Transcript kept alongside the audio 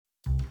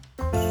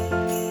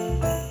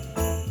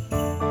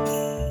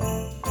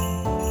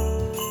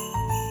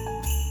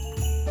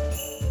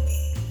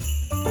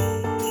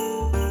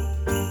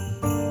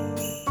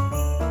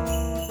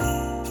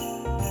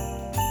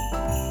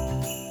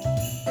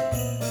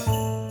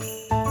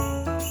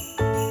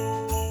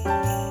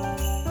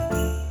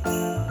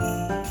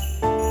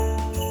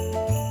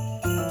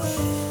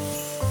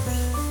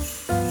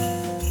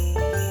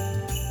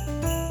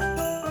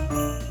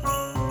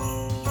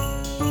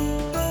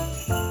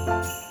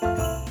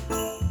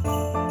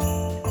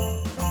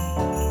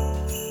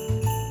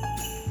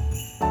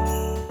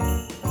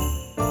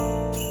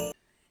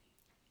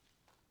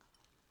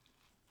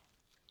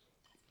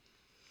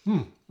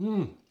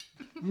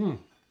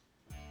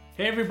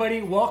Hey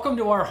everybody, welcome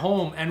to our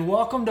home and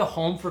welcome to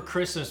Home for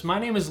Christmas. My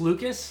name is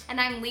Lucas. And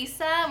I'm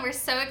Lisa, and we're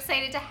so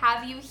excited to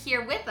have you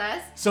here with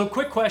us. So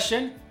quick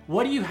question,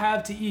 what do you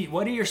have to eat?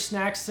 What are your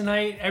snacks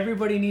tonight?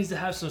 Everybody needs to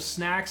have some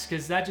snacks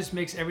because that just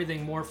makes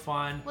everything more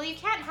fun. Well, you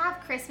can't have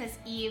Christmas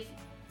Eve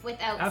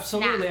without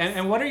Absolutely, snacks.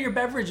 and what are your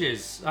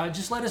beverages?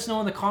 Just let us know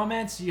in the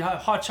comments. You have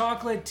hot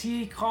chocolate,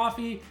 tea,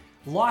 coffee,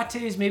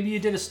 lattes, maybe you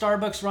did a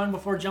Starbucks run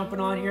before jumping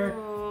on here.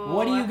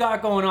 What do you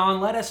got going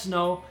on? Let us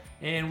know.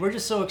 And we're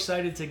just so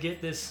excited to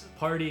get this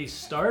party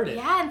started.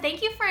 Yeah, and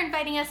thank you for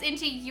inviting us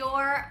into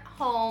your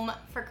home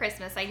for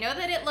Christmas. I know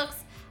that it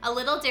looks a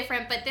little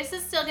different, but this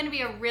is still gonna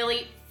be a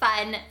really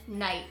fun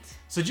night.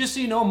 So just so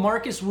you know,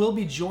 Marcus will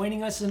be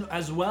joining us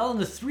as well, and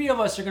the three of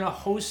us are gonna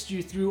host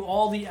you through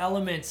all the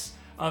elements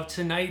of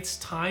tonight's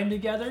time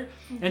together.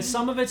 And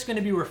some of it's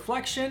gonna be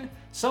reflection,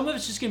 some of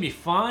it's just gonna be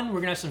fun.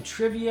 We're gonna have some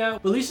trivia.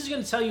 But Lisa's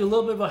gonna tell you a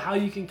little bit about how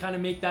you can kind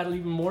of make that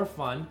even more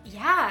fun.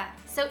 Yeah,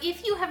 so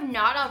if you have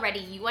not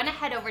already, you wanna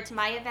head over to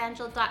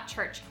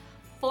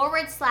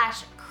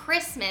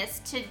myevangel.church/Christmas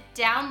to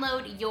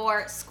download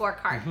your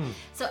scorecard.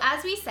 So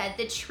as we said,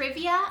 the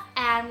trivia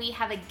and we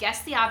have a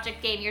guess the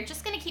object game. You're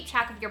just gonna keep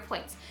track of your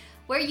points.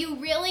 Where you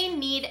really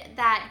need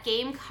that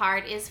game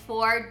card is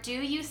for Do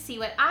You See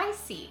What I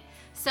See?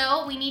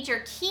 So we need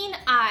your keen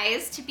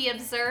eyes to be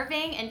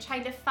observing and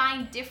trying to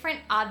find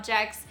different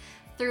objects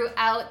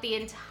throughout the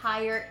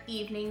entire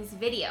evening's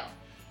video.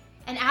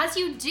 And as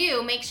you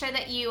do, make sure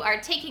that you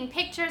are taking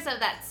pictures of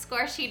that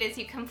score sheet as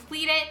you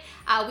complete it.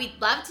 We'd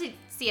love to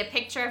see a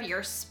picture of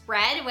your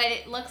spread, what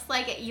it looks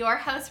like at your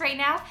house right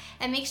now.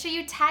 And make sure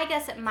you tag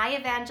us at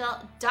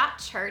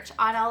myevangel.church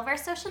on all of our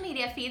social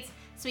media feeds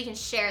so we can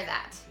share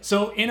that.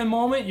 So in a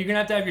moment, you're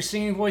gonna have your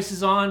singing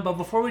voices on, but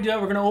before we do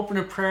that, we're gonna open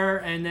a prayer,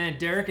 and then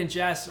Derek and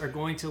Jess are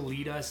going to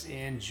lead us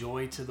in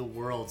joy to the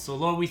world. So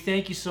Lord, we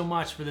thank you so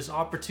much for this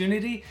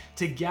opportunity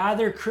to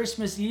gather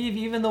Christmas Eve.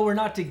 Even though we're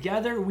not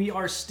together, we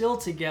are still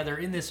together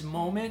in this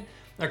moment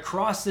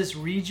across this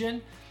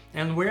region.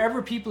 And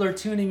wherever people are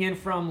tuning in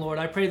from, Lord,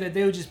 I pray that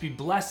they would just be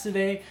blessed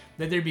today,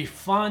 that there'd be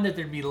fun, that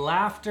there'd be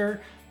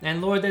laughter,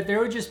 and Lord, that there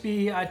would just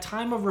be a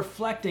time of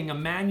reflecting,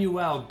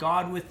 Emmanuel,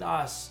 God with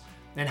us,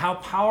 and how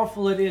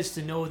powerful it is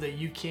to know that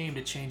you came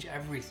to change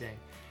everything.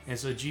 And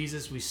so,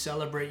 Jesus, we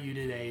celebrate you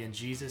today in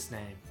Jesus'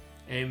 name.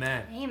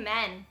 Amen.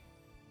 Amen.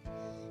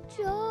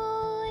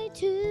 Joy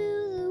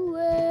to the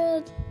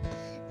world,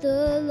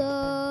 the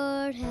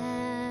Lord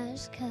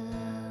has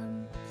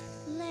come.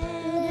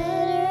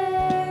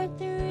 Let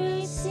earth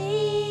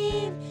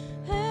receive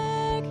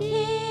her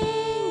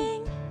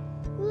King.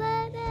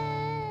 Let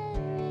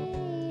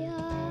every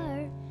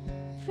heart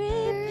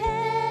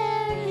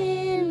prepare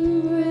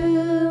him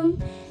room,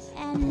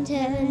 and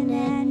heaven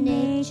and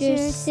nature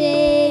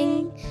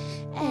sing,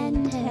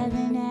 and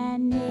heaven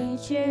and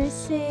nature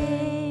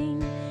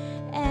sing,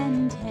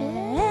 and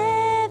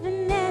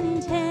heaven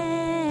and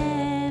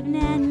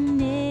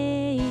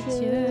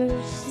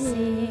nature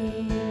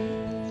sing.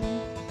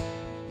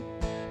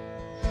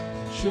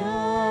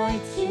 Joy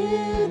to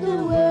the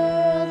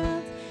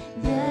world,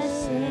 the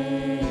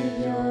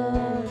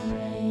Savior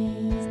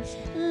reigns.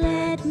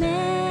 Let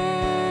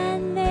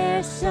men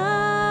their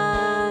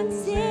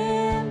songs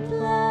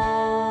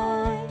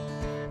employ,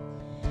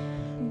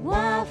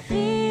 while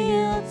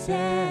fields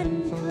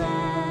and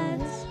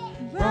floods,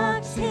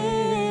 rocks,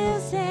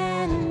 hills,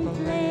 and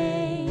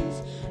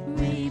plains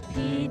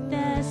repeat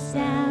the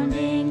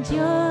sounding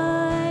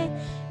joy,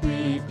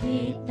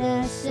 repeat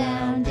the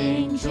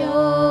sounding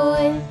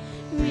joy,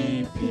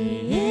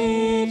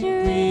 repeat,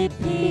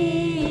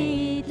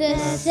 repeat the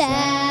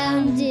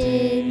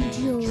sounding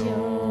joy.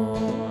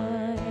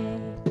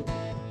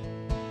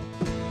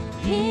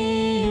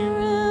 He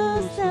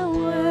rules the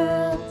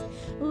world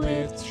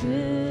with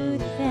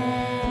truth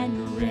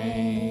and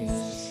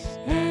grace,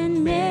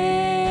 and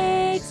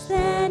makes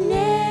the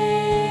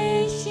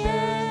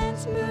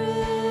nations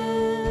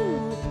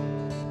move.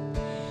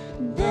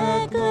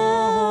 The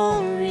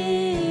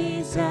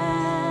glories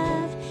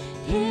of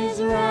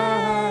his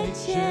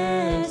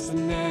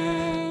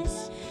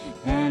righteousness,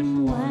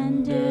 and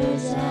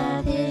wonders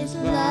of his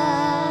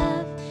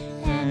love,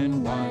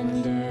 and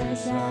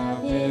wonders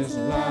of his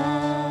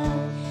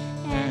love,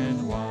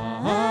 and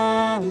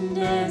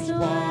wonders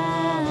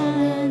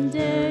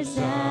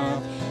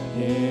of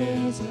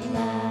his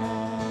love.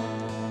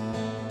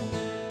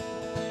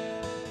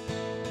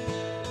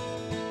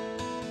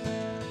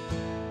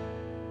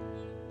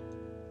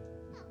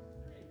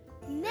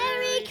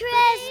 Merry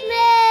Christmas!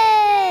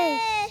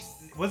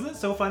 Wasn't it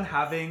so fun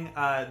having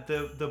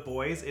the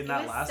boys in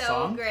that was last so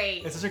song?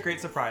 great. It's such a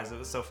great surprise. It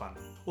was so fun.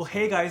 Well,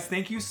 hey guys,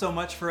 thank you so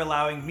much for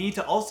allowing me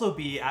to also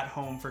be at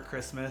home for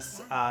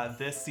Christmas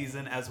this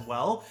season as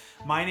well.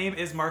 My name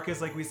is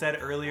Marcus, like we said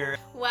earlier.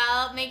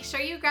 Well, make sure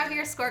you grab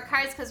your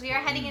scorecards because we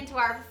are heading into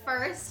our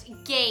first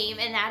game,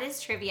 and that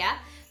is trivia.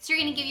 So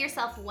you're gonna give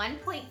yourself 1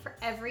 point for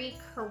every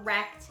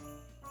correct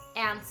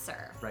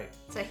answer. Right.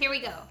 So here we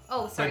go.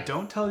 Oh, sorry. But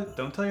don't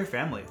tell your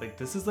family. Like,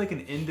 this is like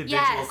an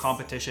individual Yes.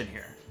 competition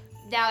here.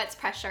 Now it's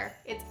pressure.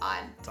 It's on.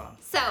 It's on.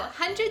 So,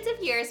 hundreds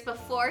of years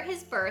before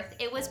his birth,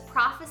 it was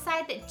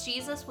prophesied that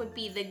Jesus would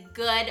be the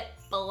good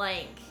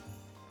blank.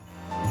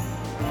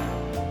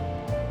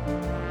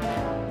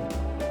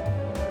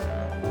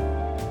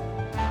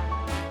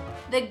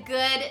 The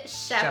Good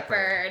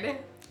Shepherd.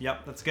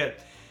 Yep, that's good.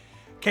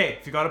 Okay,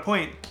 if you got a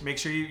point, make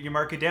sure you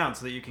mark it down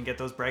so that you can get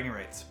those bragging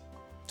rights.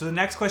 So the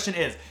next question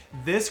is,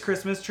 this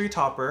Christmas tree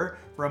topper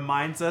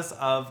reminds us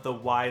of the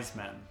wise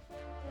men.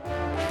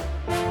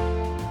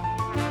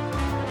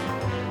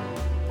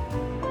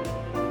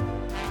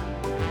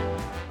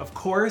 Of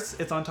course,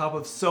 it's on top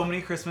of so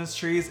many Christmas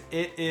trees.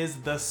 It is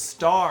the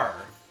star.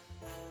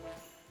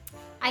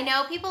 I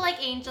know people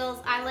like angels.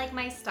 I like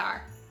my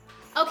star.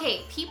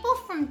 Okay, people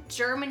from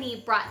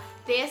Germany brought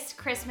this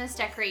Christmas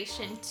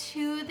decoration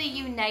to the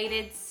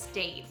United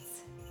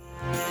States.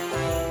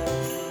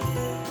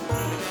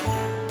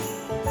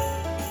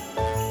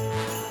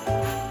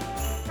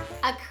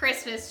 A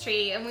Christmas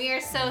tree, and we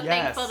are so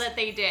thankful that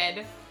they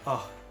did.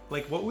 Oh,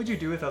 like what would you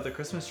do without the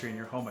Christmas tree in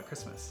your home at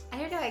Christmas? I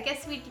don't know, I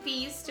guess we'd be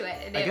used to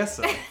it. I guess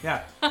so,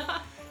 yeah.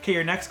 Okay,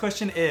 your next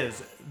question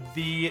is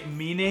the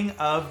meaning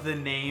of the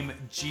name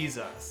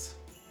Jesus.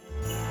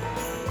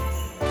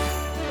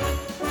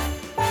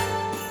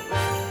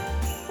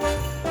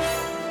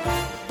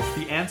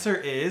 The answer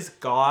is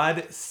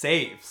God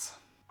saves.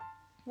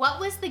 What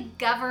was the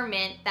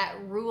government that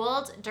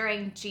ruled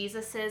during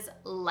Jesus's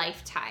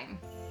lifetime?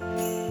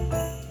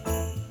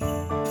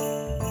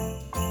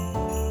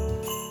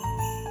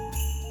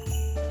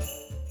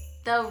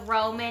 The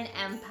Roman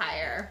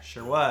Empire.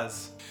 Sure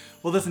was.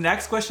 Well, this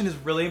next question is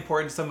really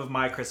important to some of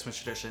my Christmas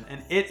tradition,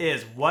 and it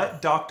is,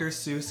 what Dr.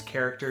 Seuss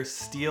character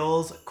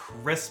steals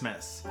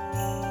Christmas?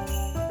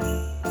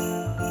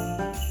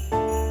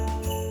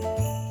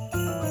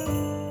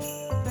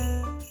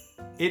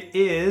 It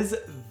is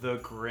The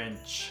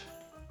Grinch.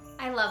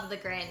 I love The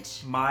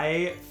Grinch.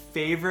 My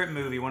favorite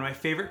movie, one of my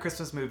favorite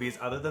Christmas movies,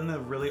 other than the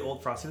really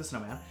old Frosty the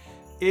Snowman,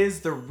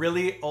 is the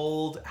really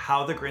old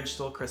How the Grinch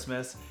Stole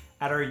Christmas.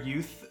 At our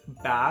youth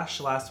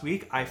bash last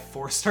week, I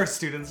forced our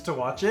students to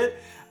watch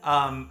it,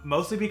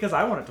 mostly because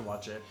I wanted to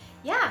watch it.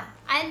 Yeah,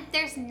 and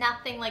there's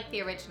nothing like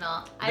the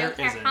original. I don't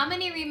care how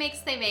many remakes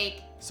they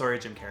make. Sorry,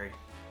 Jim Carrey.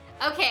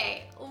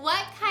 Okay,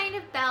 what kind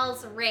of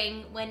bells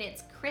ring when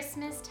it's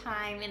Christmas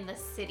time in the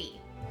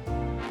city?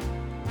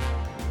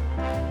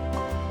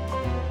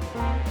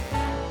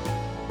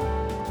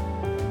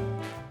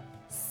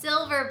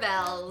 Silver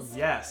bells.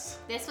 Yes.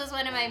 This was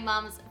one of my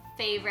mom's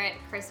favorite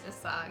Christmas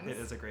songs. It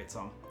is a great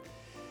song.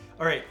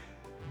 All right,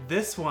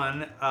 this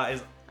one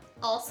is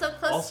also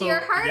close to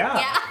your heart?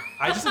 Yeah.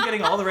 I just am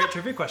getting all the right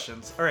trivia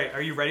questions. All right,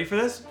 are you ready for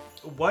this?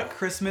 What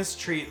Christmas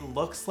tree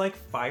looks like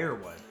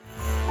firewood?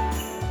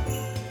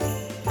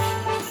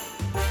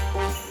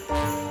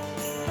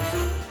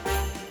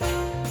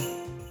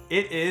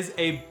 It is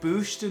a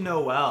bûche de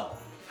Noël.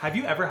 Have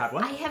you ever had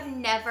one? I have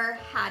never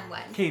had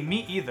one. Okay,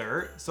 me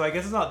either. So I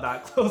guess it's not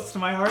that close to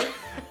my heart,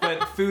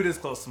 but food is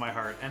close to my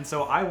heart. And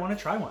so I want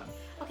to try one.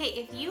 Okay,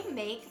 if you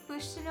make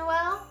bûche de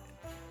Noël,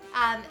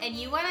 and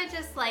you want to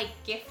just like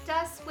gift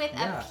us with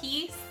a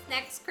piece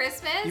next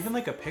Christmas. Even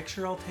like a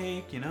picture I'll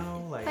take, you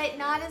know, like. But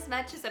not as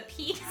much as a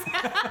piece.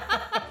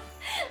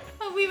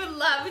 But we would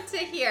love to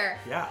hear.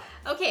 Yeah.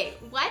 Okay,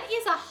 what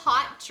is a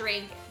hot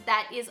drink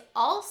that is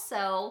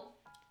also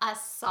a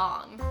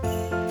song?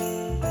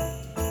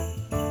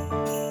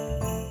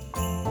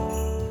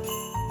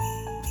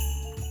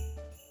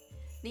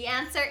 The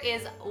answer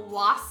is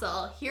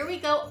wassail. Here we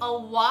go,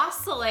 a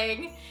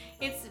wassailing.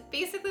 It's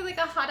basically like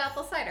a hot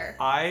apple cider.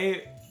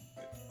 I,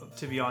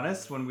 to be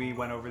honest, when we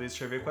went over these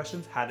trivia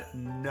questions, had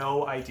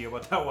no idea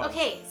what that was.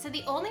 Okay, so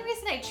the only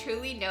reason I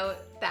truly know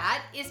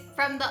that is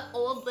from the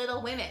old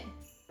Little Women.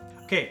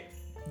 Okay,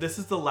 this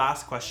is the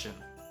last question.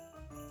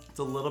 It's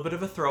a little bit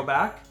of a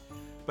throwback,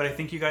 but I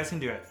think you guys can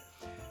do it.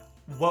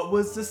 What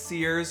was the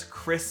Sears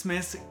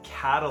Christmas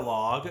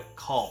catalog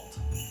called?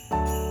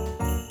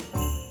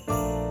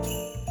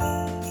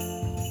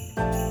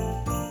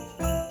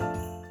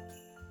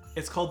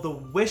 It's called the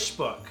Wish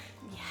Book.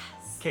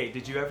 Yes. Okay,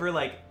 did you ever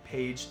like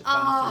page through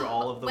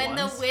all of the when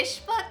ones? the Wish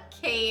Book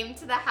came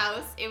to the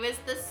house, it was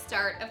the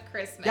start of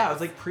Christmas. Yeah, it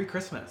was like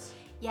pre-Christmas.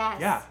 Yes.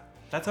 Yeah,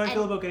 that's how I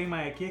feel about getting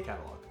my IKEA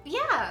catalog.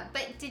 Yeah,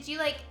 but did you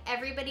like,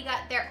 everybody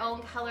got their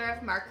own color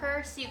of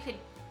marker so you could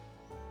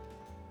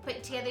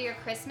put together your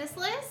Christmas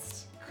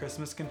list?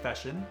 Christmas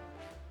confession.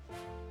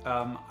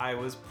 I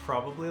was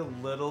probably a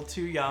little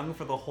too young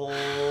for the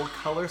whole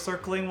color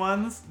circling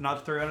ones, not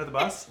to throw you under the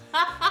bus.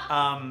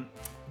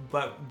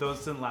 But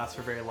those didn't last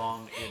for very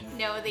long in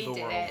No, they the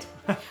didn't.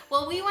 world.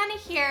 Well, we want to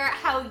hear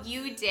how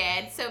you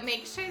did, so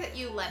make sure that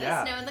you let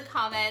us know in the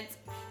comments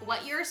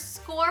what your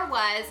score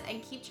was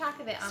and keep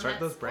track of it on Start that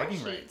those score bragging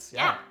sheet. rights.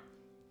 Yeah.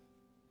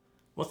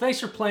 Well, thanks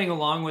for playing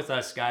along with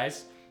us,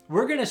 guys.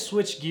 We're going to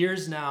switch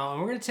gears now,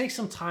 and we're going to take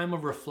some time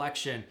of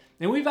reflection.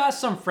 And we've asked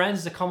some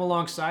friends to come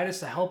alongside us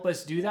to help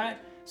us do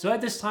that. So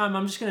at this time,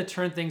 I'm just going to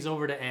turn things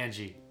over to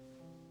Angie.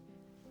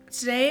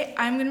 Today,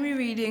 I'm going to be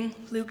reading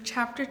Luke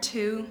chapter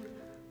 2,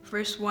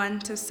 verse 1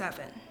 to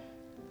 7.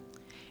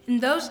 In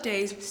those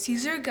days,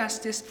 Caesar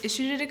Augustus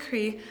issued a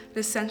decree that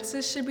a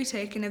census should be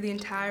taken of the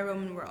entire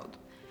Roman world.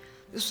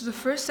 This was the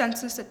first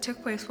census that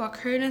took place while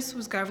Quirinius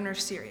was governor of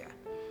Syria,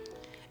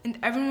 and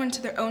everyone went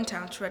to their own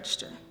town to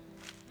register.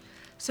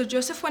 So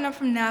Joseph went up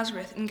from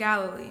Nazareth in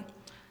Galilee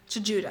to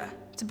Judah,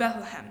 to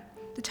Bethlehem,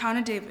 the town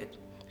of David,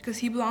 because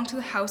he belonged to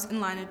the house and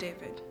line of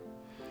David.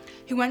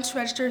 He went to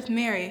register with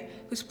Mary,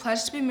 who was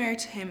pledged to be married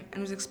to him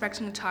and was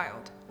expecting a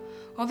child.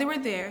 While they were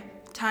there,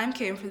 the time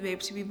came for the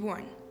baby to be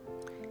born.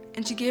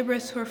 And she gave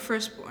birth to her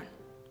firstborn,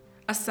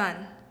 a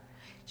son.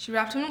 She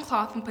wrapped him in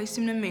cloth and placed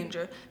him in a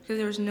manger because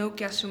there was no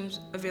guest rooms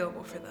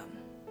available for them.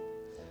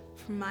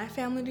 From my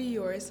family to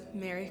yours,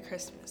 Merry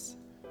Christmas.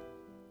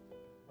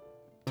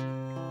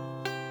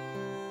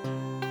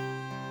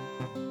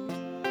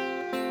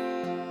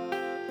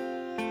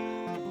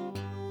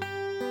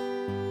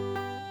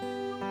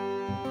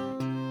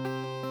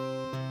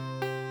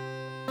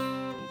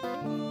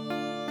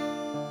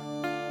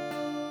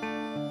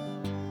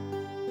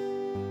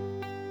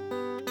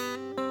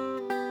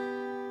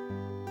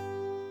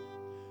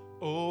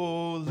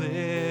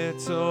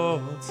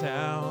 Little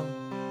town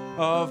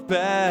of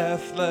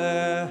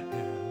Bethlehem,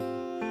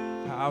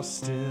 how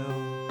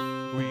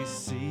still we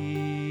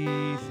see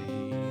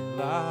thee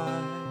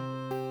lie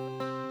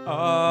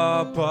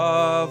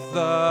above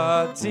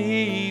the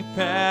deep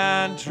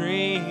and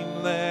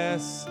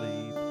dreamless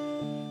sleep.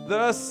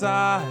 The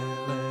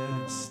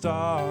silent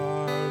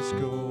stars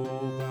go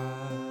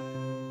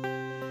by,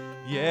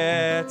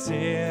 yet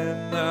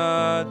in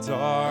the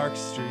dark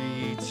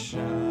streets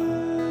shine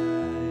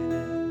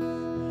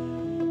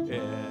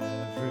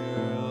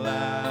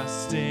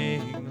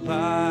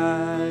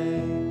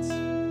light.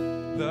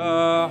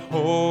 The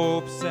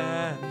hopes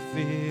and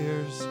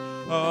fears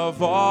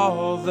of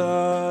all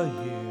the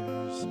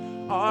years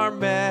are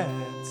met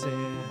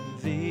in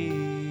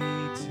thee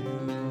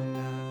tonight.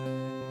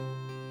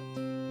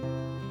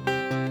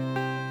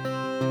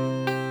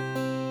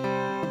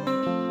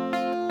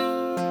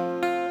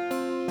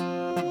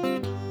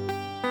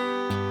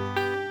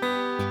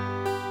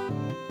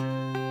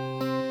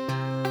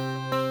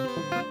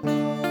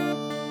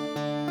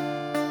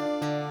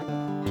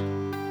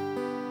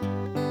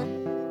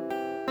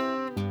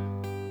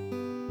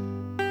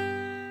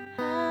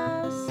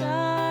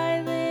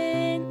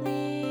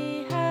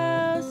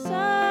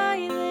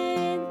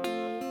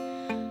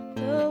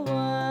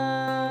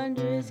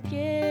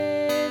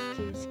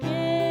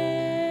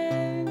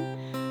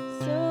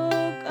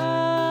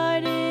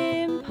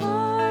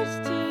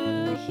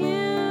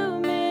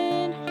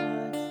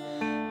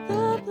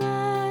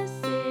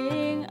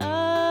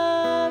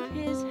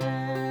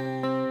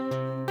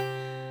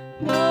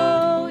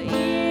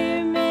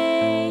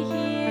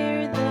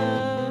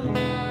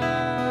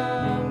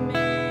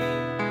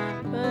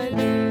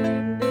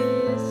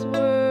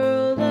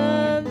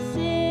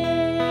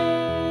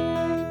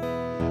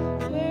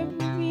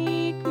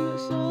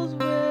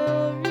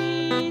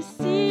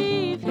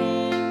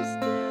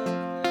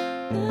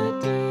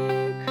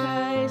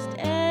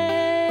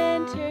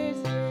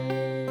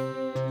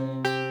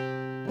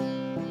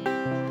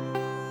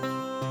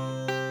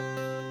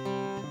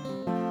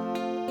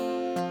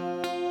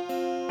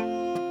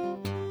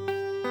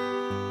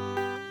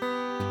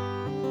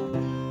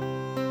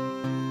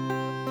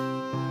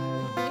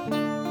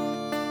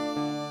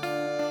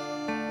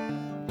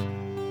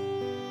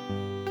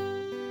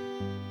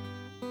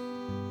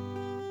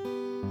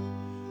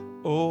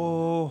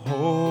 O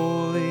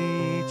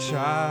holy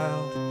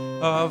child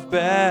of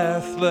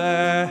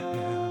Bethlehem,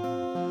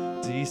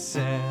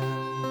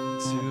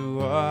 descend to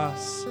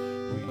us,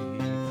 we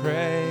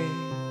pray.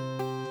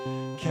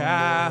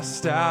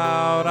 Cast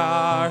out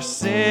our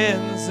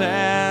sins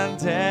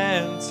and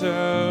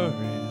enter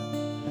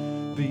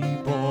in. Be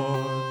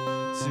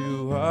born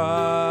to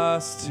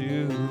us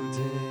today.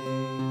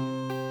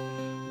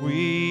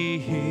 We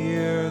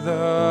hear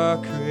the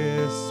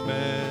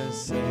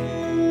Christmas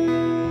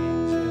angels,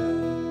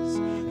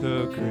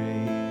 the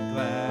great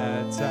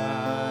glad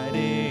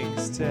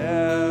tidings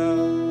tell.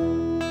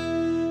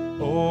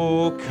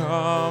 Oh,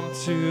 come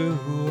to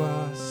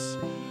us,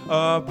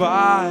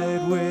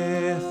 abide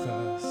with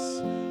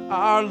us,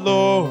 our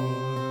Lord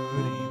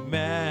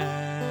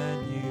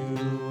Emmanuel.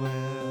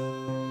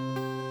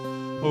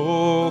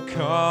 Oh,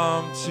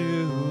 come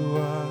to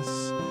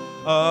us,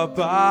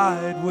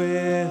 abide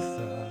with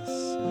us,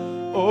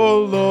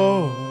 O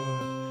Lord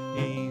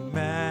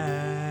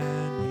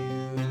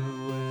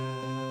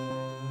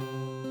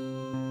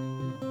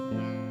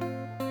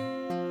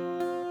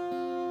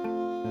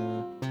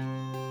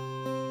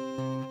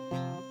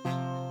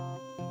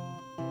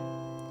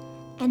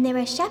And there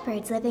were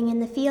shepherds living in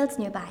the fields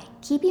nearby,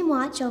 keeping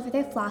watch over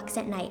their flocks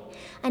at night.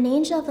 An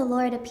angel of the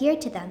Lord appeared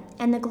to them,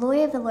 and the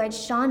glory of the Lord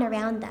shone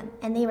around them,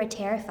 and they were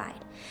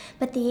terrified.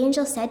 But the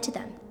angel said to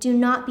them, "Do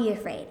not be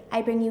afraid.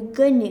 I bring you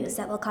good news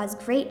that will cause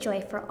great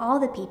joy for all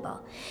the people.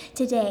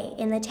 Today,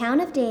 in the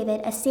town of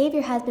David, a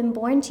Savior has been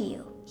born to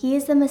you. He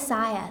is the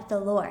Messiah, the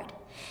Lord.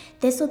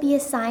 This will be a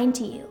sign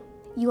to you.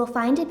 You will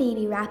find a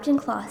baby wrapped in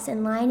cloths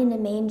and lying in a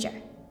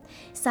manger."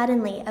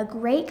 Suddenly, a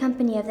great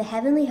company of the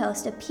heavenly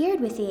host appeared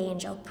with the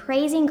angel,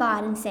 praising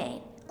God and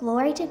saying,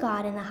 "Glory to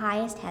God in the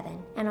highest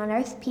heaven, and on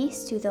earth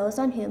peace to those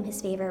on whom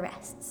his favor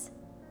rests."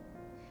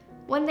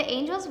 When the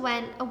angels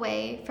went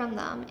away from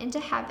them into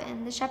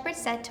heaven, the shepherds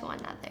said to one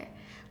another,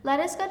 "Let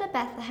us go to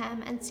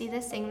Bethlehem and see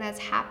this thing that has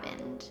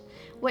happened,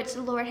 which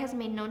the Lord has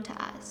made known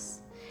to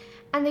us."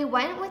 And they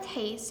went with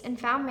haste and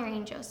found Mary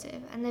and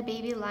Joseph and the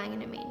baby lying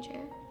in a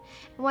manger.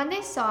 And when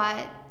they saw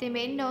it, they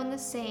made known the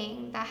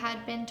saying that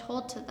had been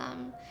told to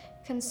them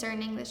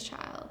concerning this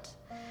child.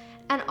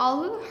 And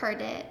all who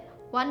heard it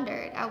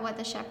wondered at what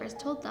the shepherds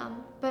told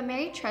them. But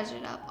Mary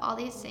treasured up all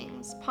these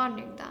things,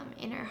 pondering them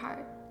in her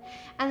heart.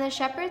 And the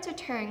shepherds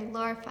returned,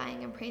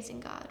 glorifying and praising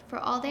God for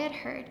all they had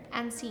heard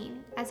and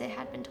seen as it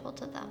had been told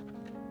to them.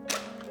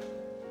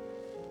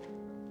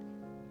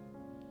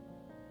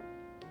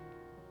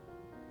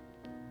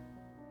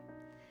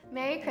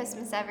 Merry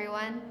Christmas,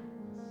 everyone.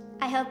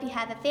 I hope you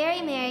have a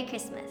very Merry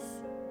Christmas.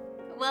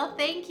 Well,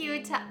 thank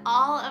you to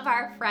all of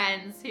our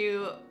friends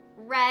who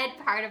read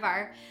part of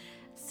our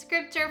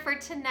scripture for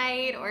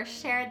tonight or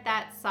shared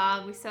that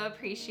song. We so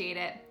appreciate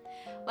it.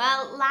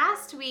 Well,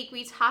 last week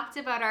we talked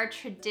about our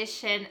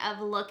tradition of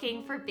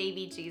looking for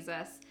baby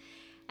Jesus.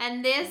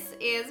 And this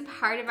is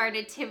part of our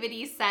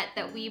nativity set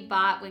that we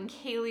bought when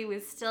Kaylee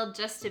was still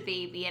just a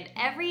baby. And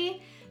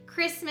every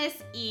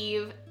Christmas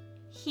Eve,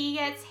 he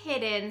gets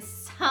hidden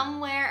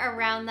somewhere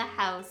around the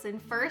house.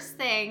 And first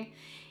thing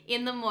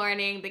in the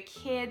morning, the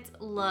kids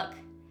look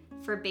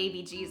for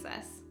baby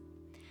Jesus.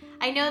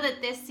 I know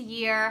that this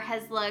year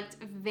has looked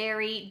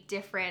very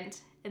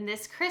different, and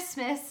this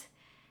Christmas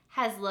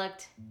has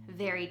looked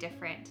very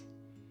different.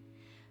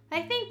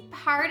 I think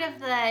part of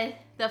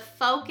the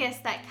focus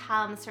that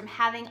comes from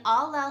having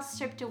all else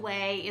stripped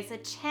away is a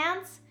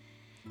chance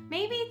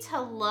maybe to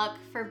look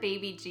for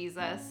baby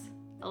Jesus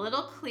a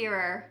little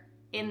clearer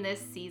in this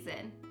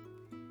season.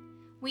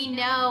 We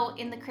know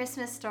in the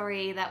Christmas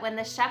story that when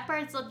the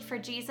shepherds looked for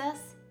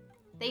Jesus,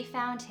 they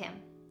found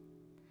him.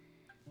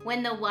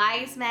 When the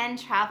wise men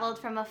traveled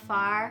from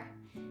afar,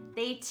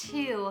 they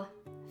too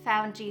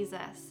found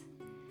Jesus.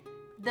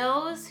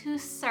 Those who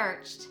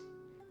searched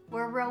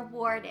were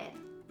rewarded.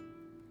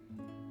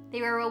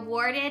 They were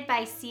rewarded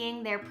by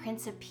seeing their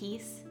Prince of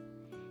Peace.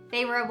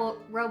 They were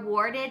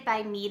rewarded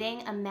by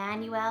meeting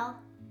Emmanuel,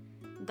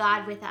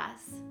 God with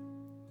us.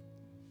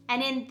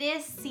 And in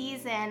this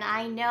season,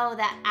 I know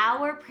that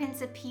our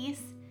Prince of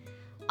Peace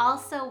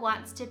also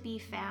wants to be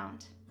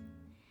found.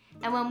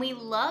 And when we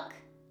look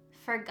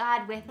for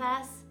God with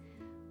us,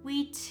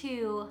 we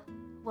too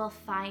will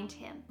find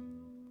him.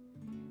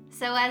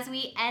 So as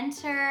we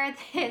enter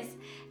this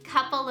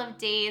couple of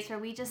days where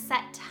we just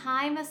set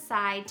time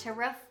aside to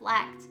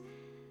reflect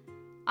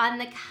on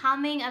the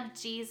coming of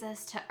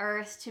Jesus to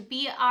earth, to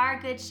be our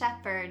good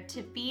shepherd,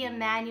 to be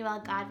Emmanuel,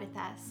 God with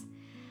us,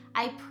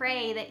 I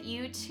pray that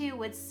you too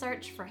would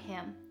search for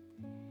him.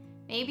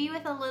 Maybe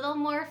with a little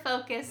more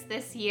focus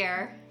this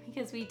year,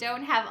 because we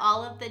don't have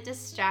all of the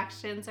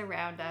distractions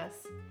around us.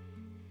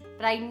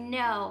 But I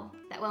know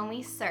that when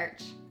we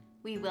search,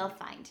 we will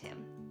find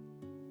him.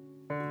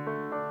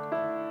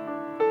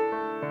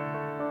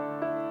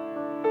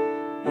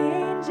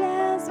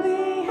 Angels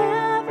we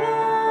have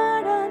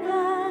heard on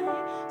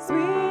high,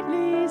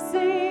 sweetly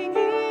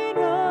singing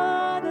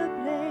o'er the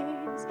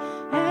plains,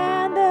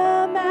 and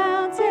the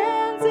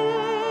mountains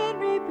in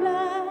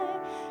reply,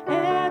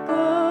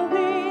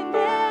 echoing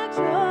their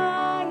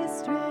joyous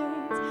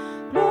strains.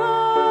 Gloria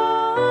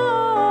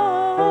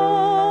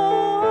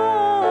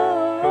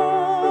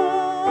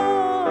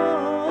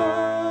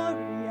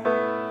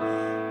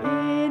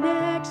in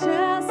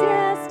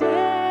excelsis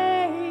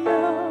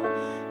Deo.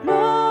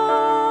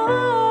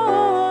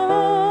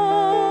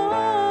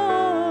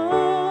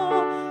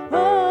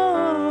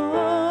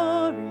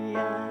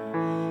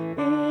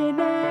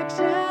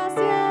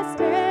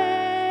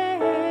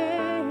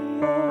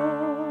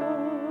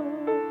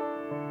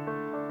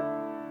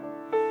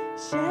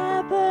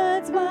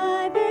 Shepherds,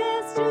 why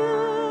this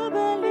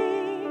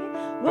jubilee?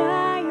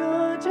 Why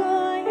your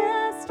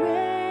joyous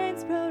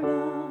strains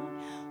prolong?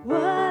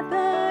 What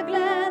the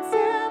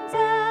gladsome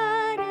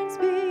tidings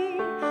be,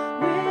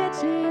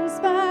 which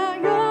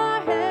inspire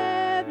your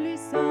heavenly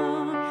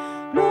song?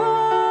 Gloria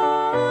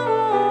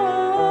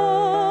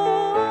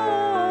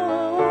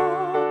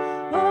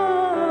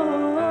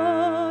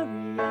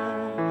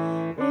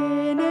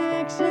in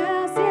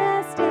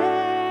excelsis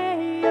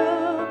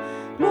Deo.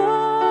 Gloria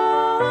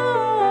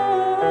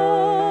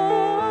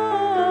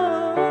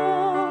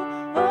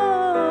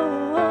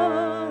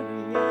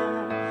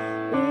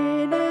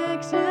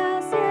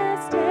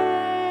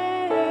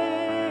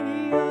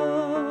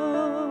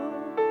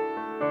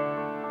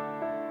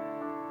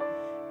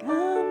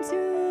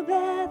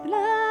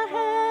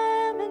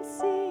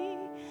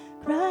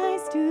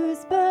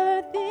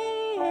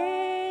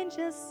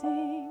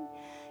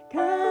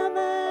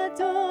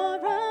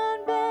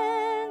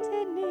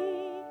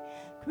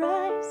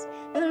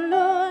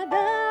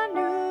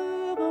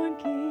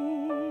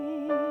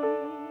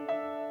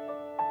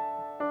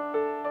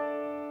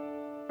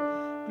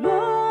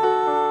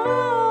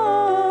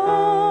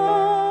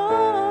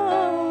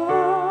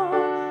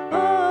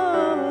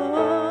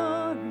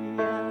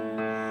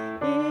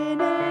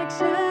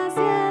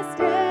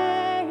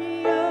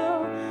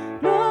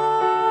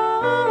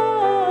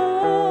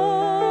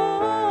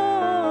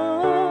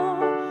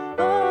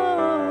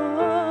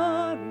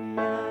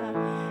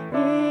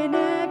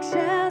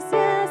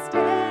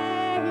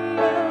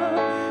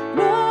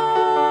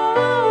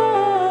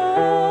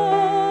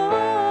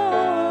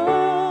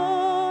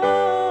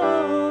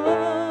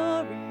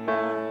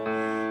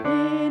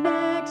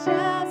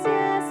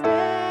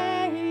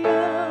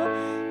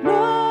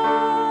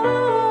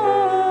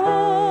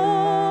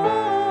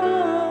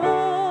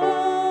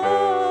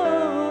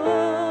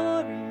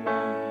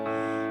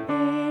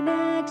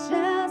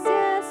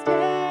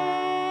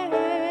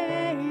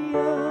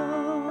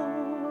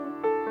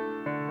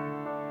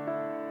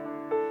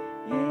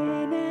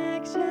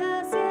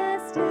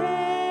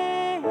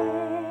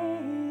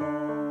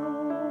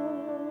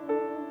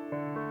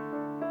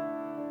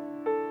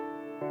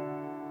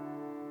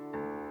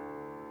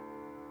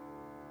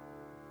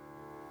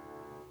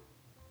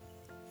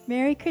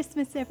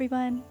Christmas,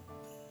 everyone.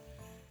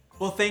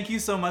 Well, thank you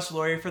so much,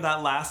 Lori, for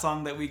that last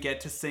song that we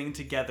get to sing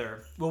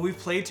together. Well, we've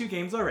played 2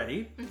 games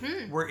already.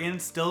 We're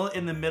still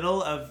in the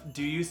middle of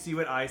Do You See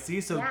What I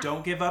See? So Yeah.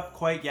 don't give up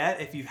quite yet.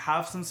 If you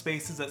have some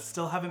spaces that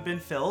still haven't been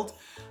filled,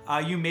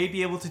 you may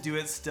be able to do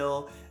it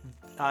still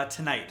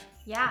tonight.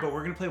 Yeah. But we're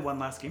going to play one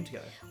last game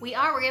together. We're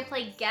going to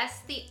play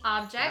Guess the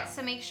Object.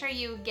 So make sure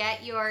you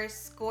get your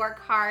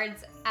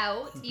scorecards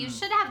out. You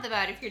should have them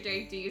out if you're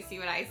doing Do You See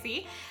What I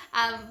See?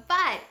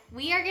 But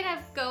we are going to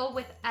go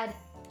with a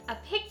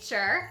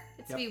picture.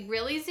 It's going to be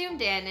really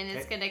zoomed in and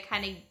it's going to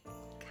kind of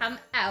come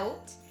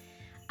out.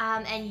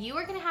 And you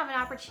are going to have an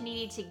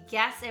opportunity to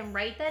guess and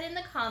write that in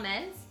the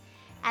comments.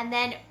 And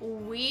then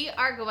we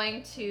are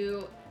going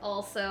to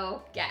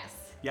also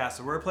guess. Yeah,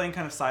 so we're playing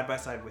kind of side by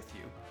side with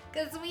you.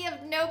 Because we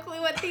have no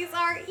clue what these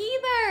are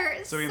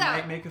either. So we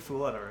might make a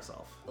fool out of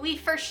ourselves. We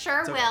for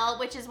sure So- will,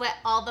 which is what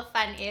all the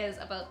fun is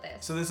about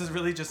this. So this is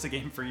really just a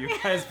game for you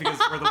guys because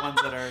we're the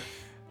ones that are...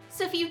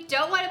 So if you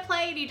don't want to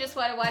play and you just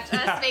want to watch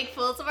Yeah. us make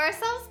fools of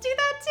ourselves, do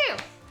that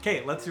too.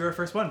 Okay, let's do our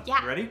first one.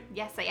 Yeah. You ready?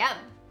 Yes, I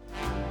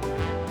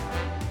am.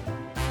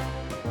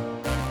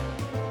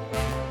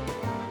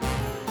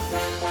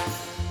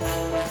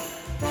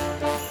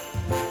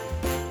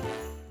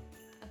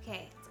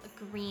 Okay, it's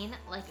a green,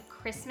 like a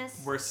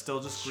Christmas. We're still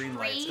just green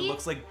lights. It Tree?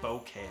 looks like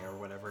bouquet or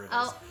whatever it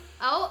is.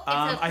 Oh, it's a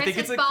Christmas I think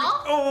it's a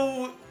ball.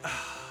 Oh,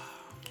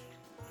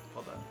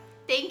 hold on.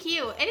 Thank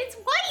you, and it's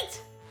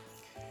white.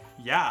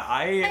 Yeah,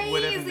 I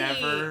would have Crazy.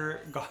 never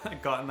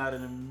gotten that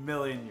in a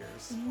million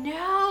years.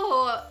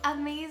 No,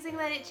 amazing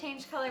that it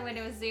changed color when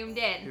it was zoomed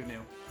in. Who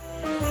knew?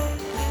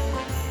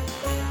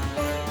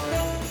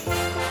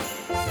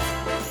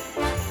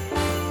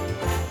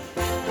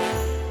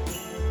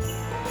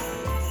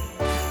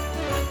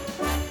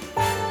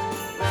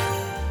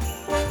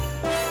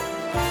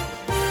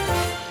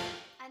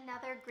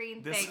 Another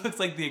green This thing. looks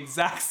like the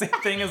exact same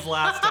thing as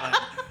last time.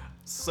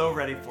 So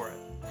ready for it.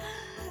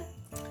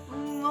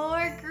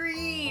 More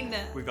green.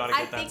 We gotta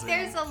get I that think zoom.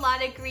 there's a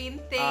lot of green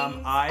things.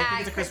 I think at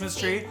it's a Christmas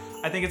tree.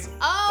 I think it's.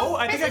 Oh,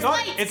 I think I Christmas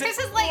got it. lights, Is it?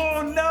 Christmas lights.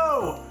 Oh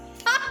no!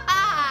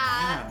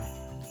 Ha Man,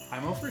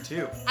 I'm over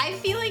 2. I'm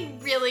feeling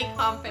really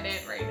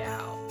confident right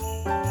now.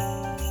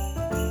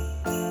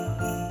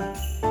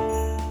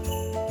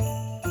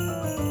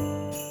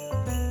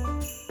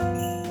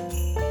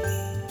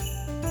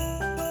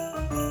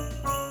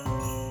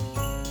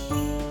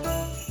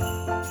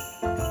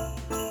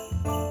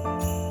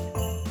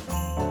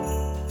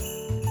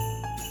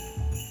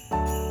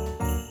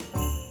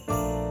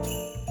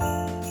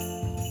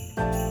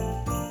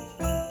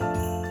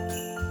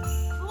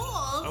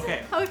 Cool.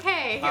 Okay.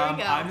 Okay, here we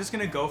go. I'm just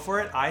gonna go for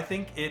it. I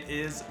think it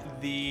is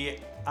the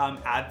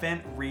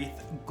Advent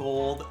wreath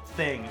gold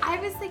thing. I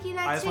was thinking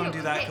that I just too. want to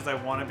do that Okay. because I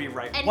want to be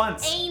right An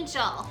once.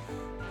 angel.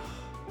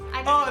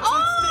 I Oh,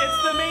 don't-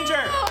 it's the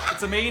manger.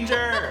 It's a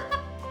manger.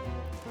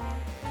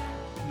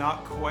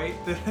 Not quite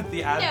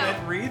the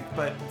Advent wreath,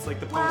 but it's like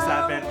the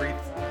post-Advent wreath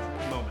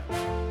moment.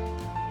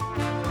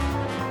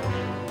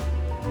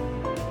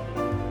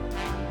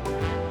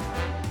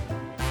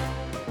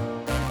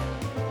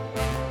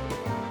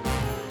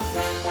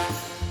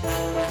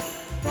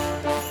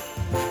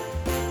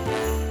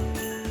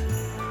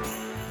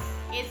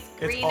 It's It's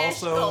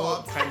greenish also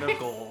gold. kind of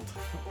gold.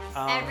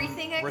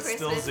 Everything at we're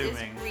Christmas still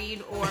zooming. is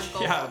green or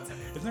gold. Yeah,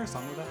 isn't there a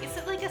song with that? Is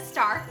it like a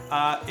star?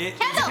 It's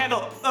a Candle!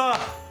 candle.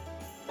 Ugh.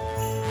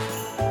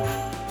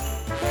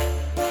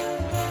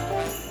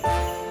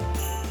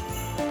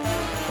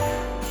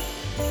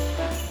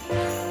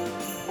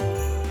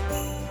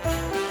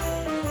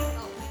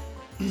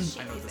 Oh,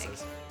 I know what this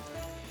is.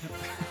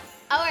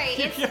 All right,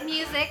 it's Yeah.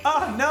 music.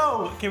 Oh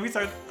no! Can we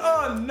start?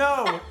 Oh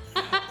no!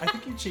 I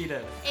think you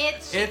cheated.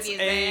 It's sheet It's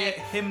music. a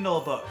hymnal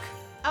book.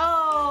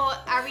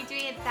 Oh, are we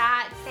doing it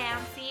that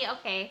fancy?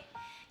 Okay,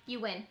 you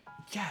win.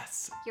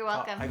 Yes. You're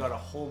welcome. I got a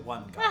whole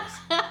 1, guys.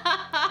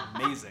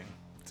 Amazing.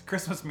 It's a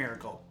Christmas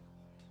miracle.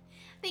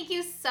 Thank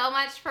you so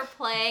much for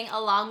playing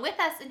along with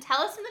us, and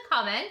tell us in the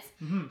comments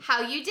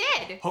how you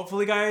did.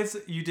 Hopefully, guys,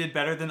 you did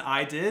better than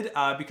I did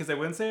because I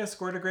wouldn't say I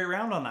scored a great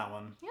round on that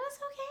one. It was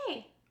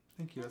okay.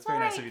 Thank you. That's It's very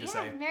all nice of right. you to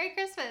Yeah, say. Merry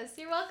Christmas.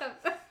 You're welcome.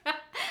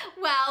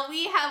 Well,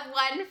 we have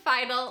one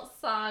final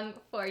song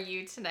for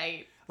you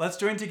tonight. Let's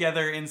join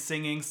together in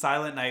singing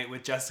Silent Night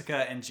with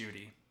Jessica and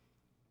Judy.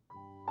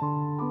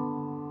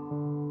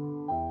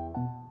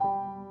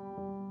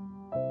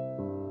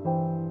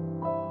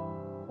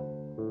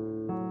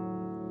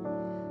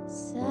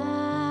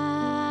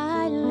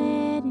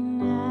 Silent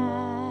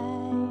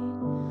night,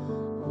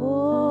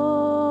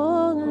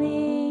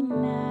 holy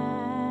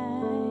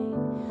night,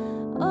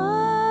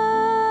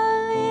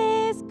 all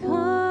is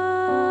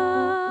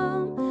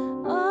calm,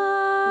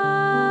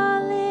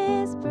 all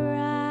is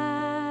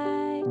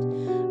bright,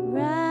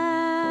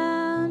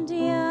 round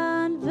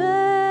yon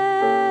virgin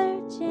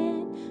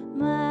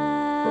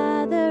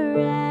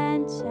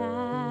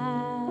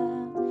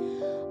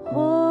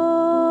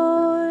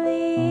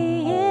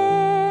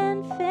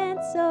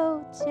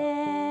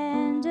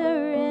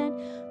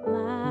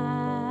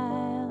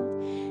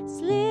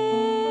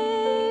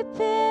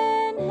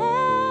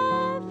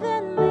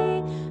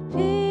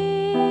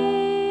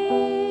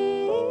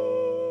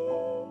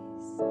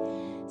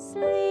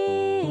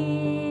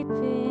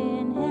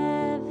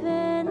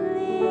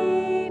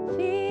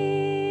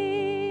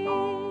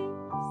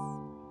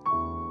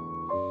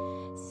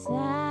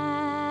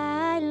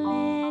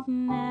Silent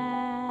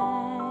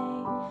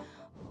night,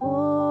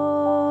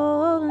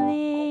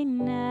 holy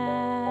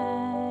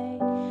night,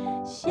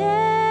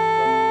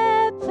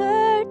 shepherds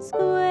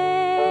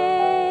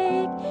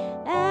quake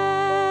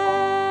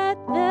at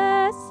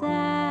the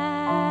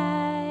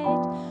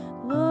sight,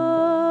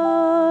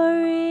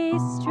 glory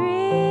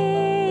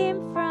stream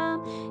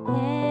from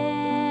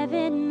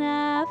heaven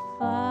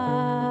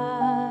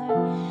afar,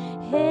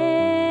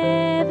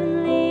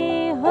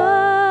 heavenly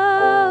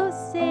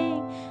hosts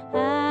sing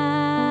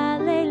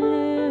hallelujah.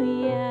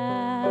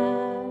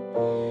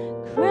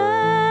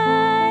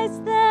 Christ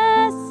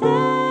the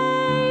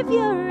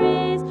Savior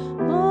is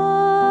born.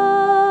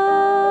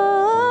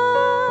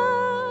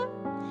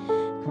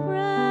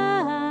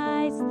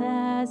 Christ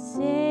the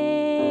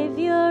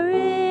Savior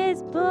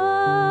is born.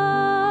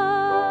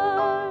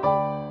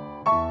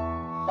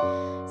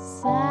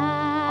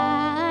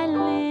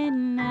 Silent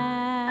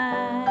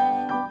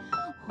night,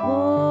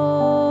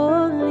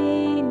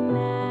 holy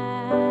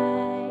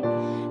night,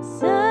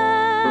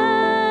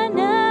 Son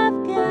of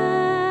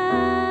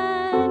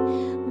God,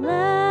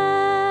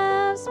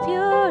 love's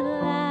pure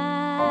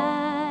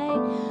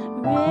light,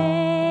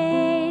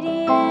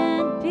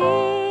 radiant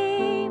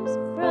beams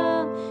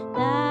from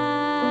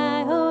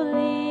thy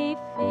holy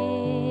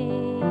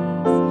face.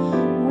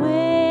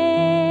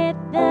 With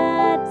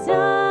the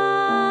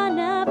dawn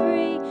of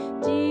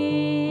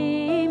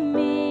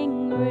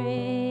redeeming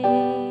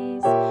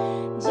grace,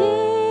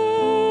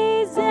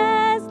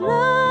 Jesus,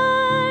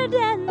 Lord,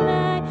 and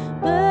thy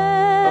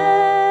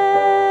birth.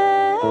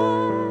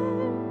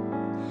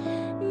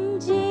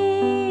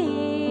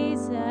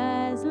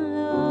 Jesus,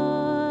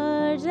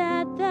 Lord,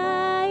 at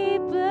thy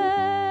birth.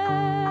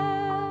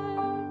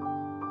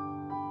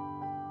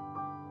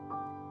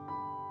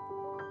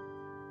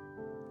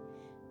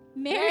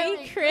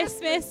 Merry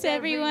Christmas,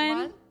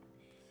 everyone.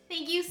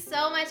 Thank you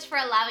so much for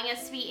allowing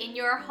us to be in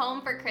your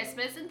home for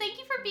Christmas, and thank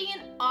you for being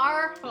in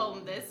our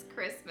home this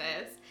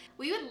Christmas.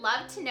 We would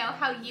love to know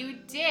how you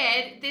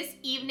did this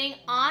evening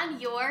on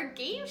your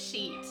game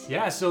sheet.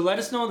 Yeah, so let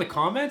us know in the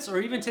comments,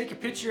 or even take a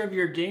picture of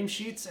your game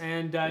sheets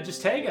and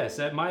just tag us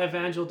at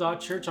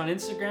myevangel.church on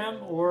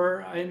Instagram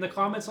or in the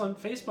comments on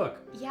Facebook.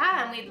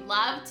 Yeah, and we'd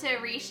love to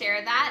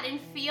reshare that and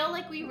feel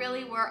like we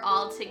really were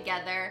all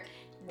together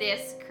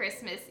this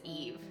Christmas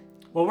Eve.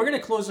 Well, we're going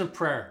to close in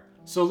prayer.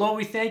 So, Lord,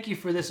 we thank you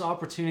for this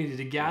opportunity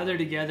to gather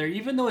together.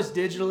 Even though it's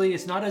digitally,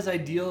 it's not as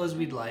ideal as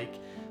we'd like.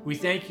 We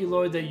thank you,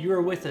 Lord, that you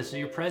are with us, that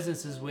your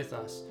presence is with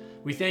us.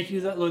 We thank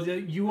you that, Lord,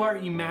 that you are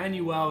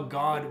Emmanuel,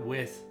 God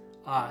with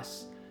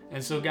us.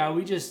 And so, God,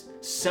 we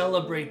just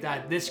celebrate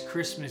that this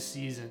Christmas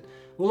season.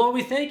 Well, Lord,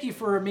 we thank you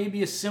for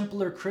maybe a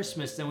simpler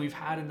Christmas than we've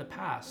had in the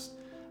past.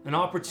 An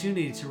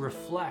opportunity to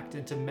reflect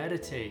and to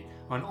meditate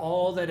on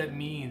all that it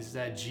means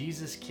that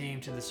Jesus came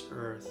to this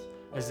earth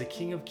as the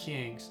King of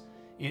Kings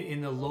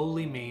in the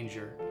lowly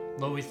manger.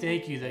 Lord, we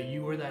thank you that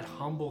you were that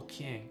humble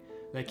King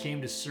that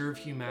came to serve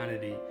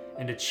humanity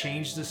and to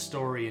change the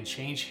story and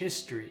change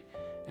history.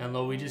 And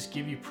Lord, we just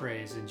give you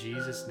praise in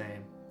Jesus'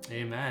 name.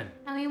 Amen.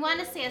 And we want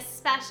to say a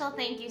special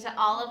thank you to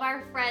all of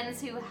our friends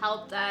who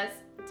helped us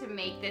to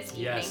make this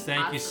evening Yes,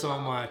 thank you so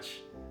possible. much.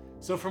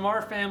 So from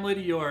our family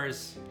to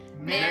yours,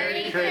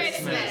 Merry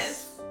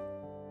Christmas.